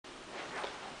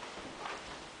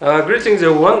Greetings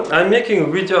everyone. I'm making a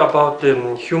video about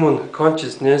human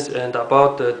consciousness and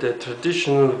about the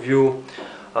traditional view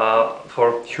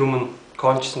for human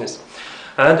consciousness.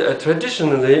 And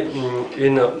traditionally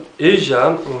in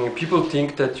Asia, people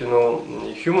think that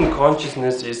human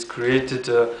consciousness is created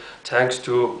thanks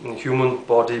to human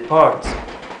body parts.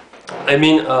 I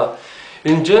mean,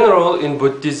 in general, in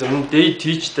Buddhism, they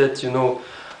teach that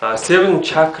 7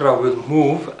 chakra will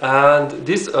move, and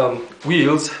these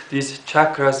wheels, these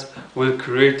chakras, will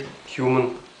create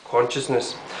human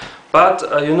consciousness. But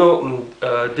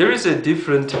there is a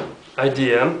different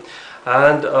idea,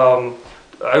 and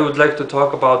I would like to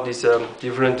talk about this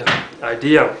different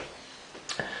idea.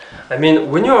 I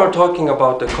mean, when you are talking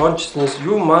about the consciousness,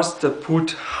 you must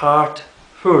put heart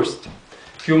first,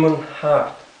 human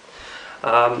heart.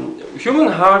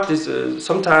 Human heart is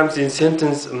sometimes in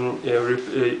sentence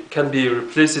can be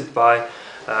replaced by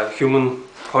human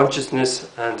consciousness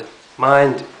and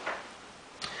mind.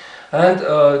 And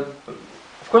of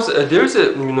course, there is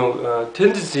a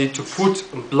tendency to put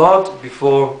blood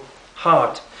before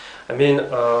heart. I mean,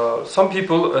 some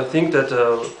people think that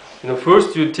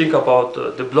first you think about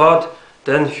the blood,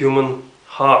 then human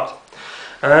heart.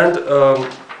 And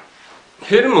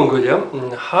here in Mongolia,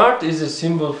 heart is a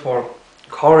symbol for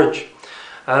courage,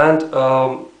 and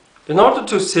in order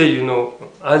to say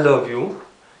I love you,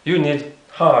 you need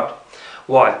heart.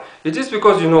 Why? It is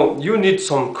because you need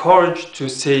some courage to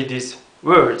say these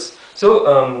words. So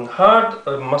heart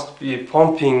must be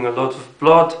pumping a lot of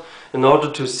blood in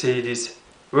order to say these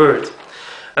words.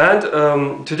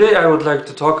 And today I would like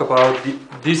to talk about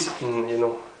these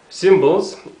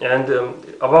symbols and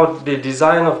about the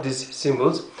design of these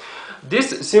symbols.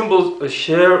 These symbols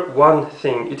share one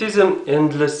thing. It is an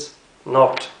endless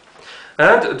knot.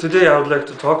 And today I would like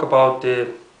to talk about the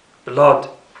blood.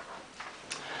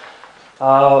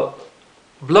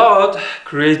 Blood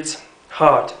creates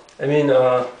heart. I mean,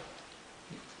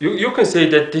 you can say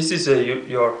that this is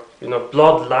your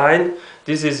bloodline.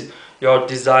 This is your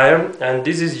desire, and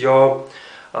this is your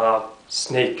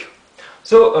snake.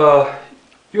 So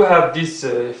you have this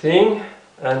thing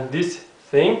and this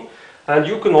thing. And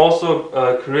you can also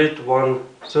create one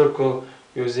circle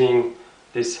using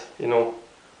this,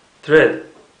 thread.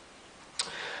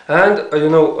 And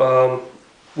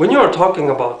when you are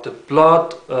talking about the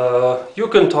blood, you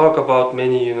can talk about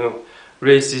many,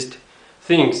 racist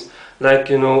things. Like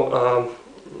when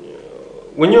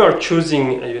you are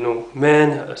choosing,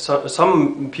 men,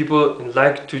 some people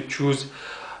like to choose,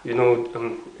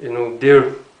 their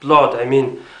blood. I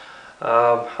mean,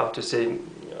 how to say.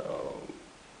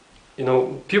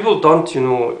 People don't,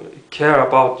 care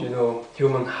about,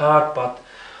 human heart, but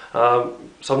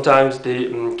sometimes they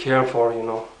care for,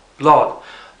 blood.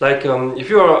 Like if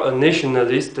you are a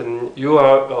nationalist, you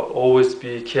are always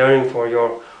be caring for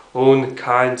your own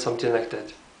kind, something like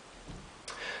that.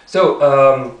 So,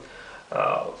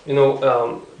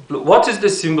 what is the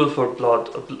symbol for blood?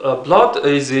 Blood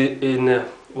is in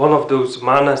one of those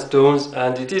mana stones,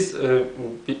 and it is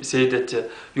say that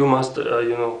you must,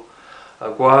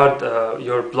 guard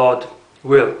your blood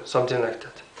well, something like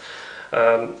that.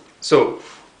 So,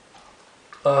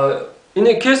 in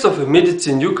the case of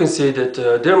medicine, you can say that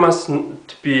there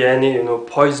mustn't be any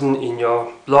poison in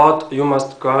your blood. You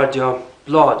must guard your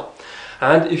blood.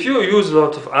 And if you use a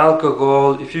lot of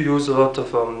alcohol, if you use a lot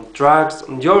of drugs,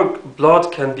 your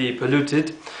blood can be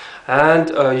polluted, and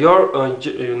your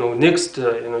next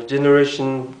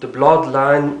generation, the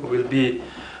bloodline will be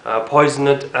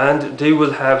poisoned, and they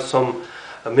will have some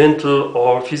mental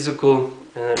or physical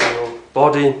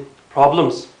body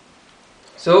problems.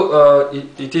 So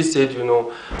it is said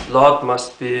blood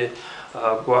must be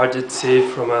guarded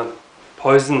safe from a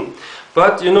poison.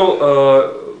 But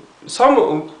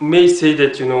some may say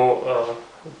that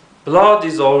blood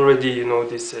is already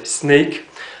this snake,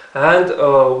 and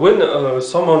when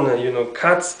someone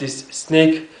cuts this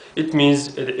snake, it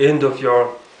means at the end of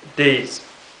your days.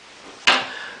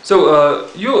 So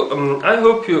I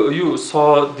hope you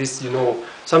saw this.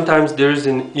 Sometimes there is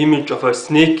an image of a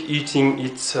snake eating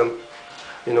its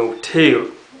tail,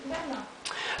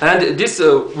 and this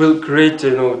will create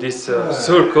this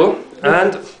circle.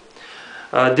 And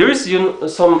there is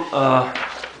some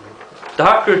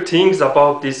darker things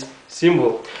about this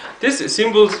symbol. These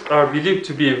symbols are believed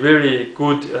to be a very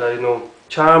good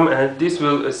charm, and this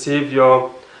will save your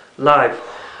life.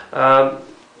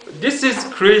 This is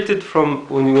created from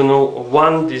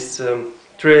this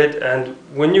thread, and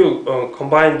when you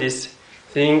combine this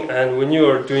thing, and when you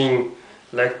are doing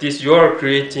like this, you are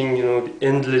creating the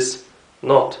endless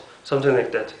knot, something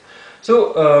like that.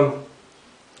 So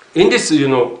in this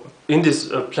in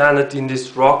this planet, in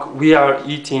this rock, we are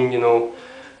eating,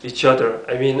 each other.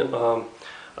 I mean,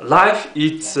 life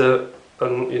eats,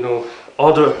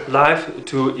 other life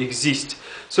to exist.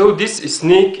 So this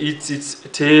snake eats its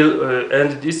tail,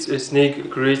 and this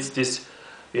snake creates this,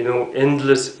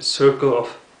 endless circle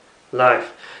of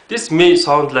life. This may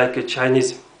sound like a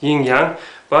Chinese yin yang,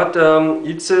 but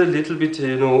it's a little bit,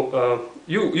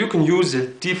 you can use a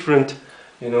different,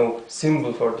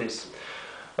 symbol for this.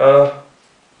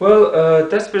 Well,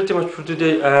 that's pretty much for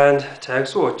today, and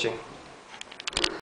thanks for watching.